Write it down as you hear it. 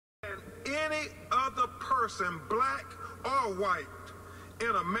any other person, black or white,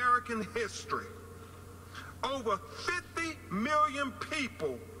 in American history. Over 50 million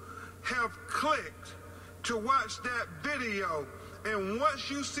people have clicked to watch that video, and once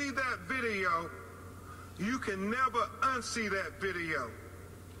you see that video, you can never unsee that video.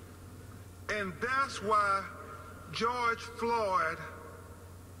 And that's why George Floyd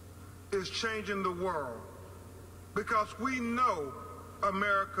is changing the world. Because we know,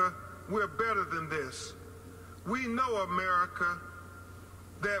 America, we're better than this. We know, America,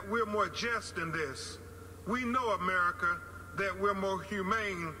 that we're more just than this. We know, America, that we're more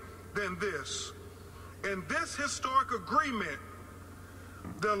humane than this. In this historic agreement,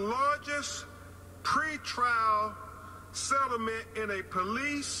 the largest pre-trial settlement in a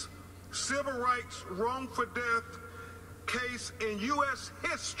police civil rights wrongful death case in U.S.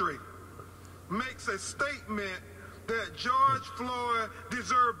 history, makes a statement that George Floyd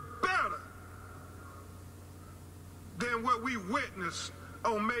deserved better than what we witnessed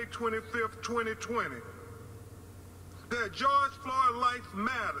on May 25th, 2020. That George Floyd life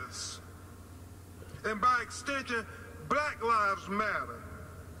matters, and by extension, Black Lives Matter.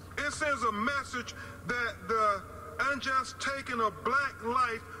 It sends a message that the unjust taking of black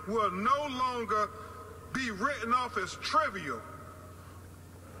life will no longer be written off as trivial,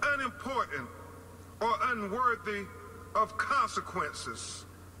 unimportant, or unworthy of consequences.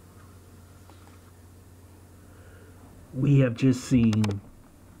 We have just seen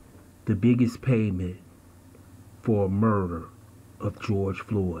the biggest payment for a murder of George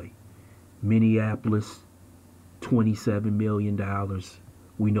Floyd. Minneapolis, $27 million.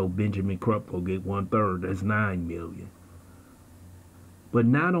 We know Benjamin Crump will get 1/3, that's $9 million. But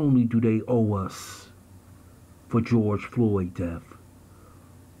not only do they owe us for George Floyd death,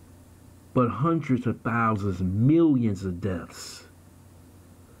 but hundreds of thousands, millions of deaths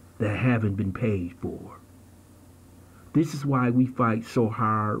that haven't been paid for. This is why we fight so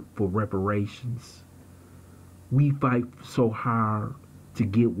hard for reparations. We fight so hard to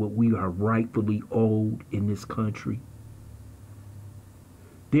get what we are rightfully owed in this country.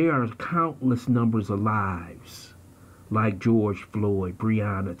 There are countless numbers of lives like George Floyd,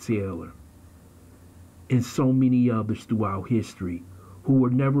 Breonna Taylor, and so many others throughout history who were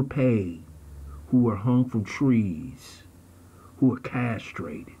never paid, who were hung from trees, who were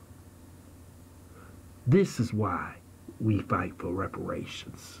castrated. This is why we fight for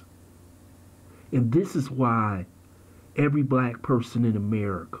reparations. And this is why every black person in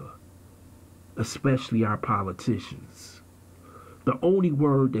America, especially our politicians, the only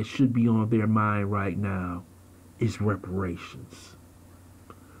word that should be on their mind right now is reparations.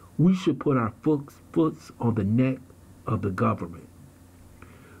 We should put our foot on the neck of the government,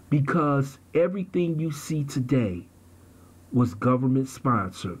 because everything you see today was government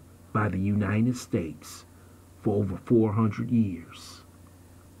sponsored by the United States for over 400 years.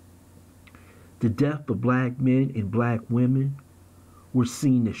 The death of black men and black women were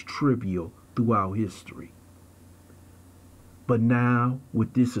seen as trivial throughout history. But now,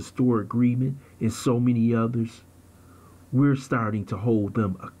 with this historic agreement and so many others, we're starting to hold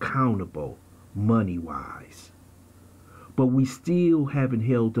them accountable money-wise. But we still haven't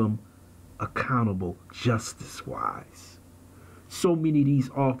held them accountable justice-wise. So many of these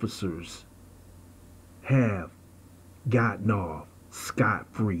officers have gotten off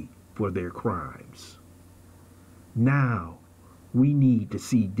scot-free for their crimes. Now, we need to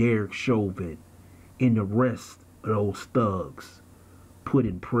see Derek Chauvin and the rest of those thugs put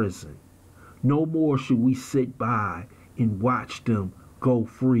in prison. No more should we sit by and watch them go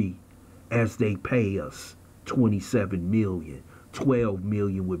free as they pay us $27 million, $12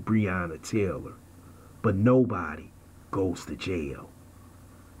 million with Breonna Taylor, but nobody goes to jail.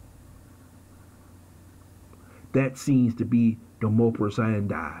 That seems to be the modus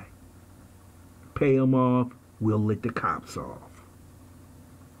operandi. Pay them off, we'll let the cops off.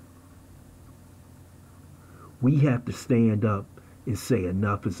 We have to stand up and say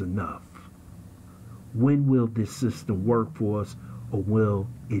enough is enough. When will this system work for us, or will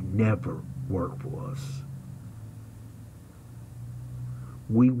it never work for us?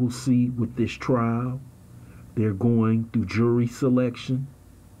 We will see with this trial. They're going through jury selection.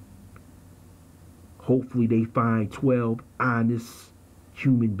 Hopefully they find 12 honest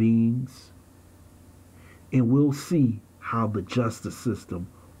human beings. And we'll see how the justice system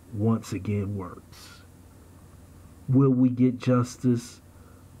once again works. Will we get justice,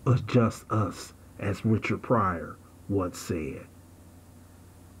 or just us, as Richard Pryor once said?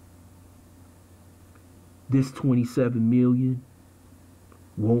 This $27 million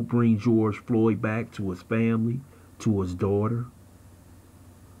won't bring George Floyd back to his family, to his daughter.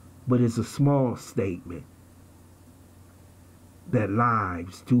 but it's a small statement that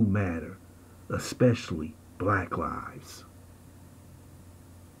lives do matter, especially black lives.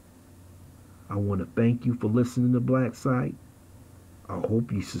 I want to thank you for listening to Black Site. I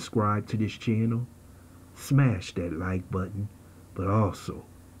hope you subscribe to this channel. Smash that like button, but also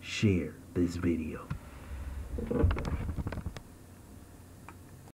share this video.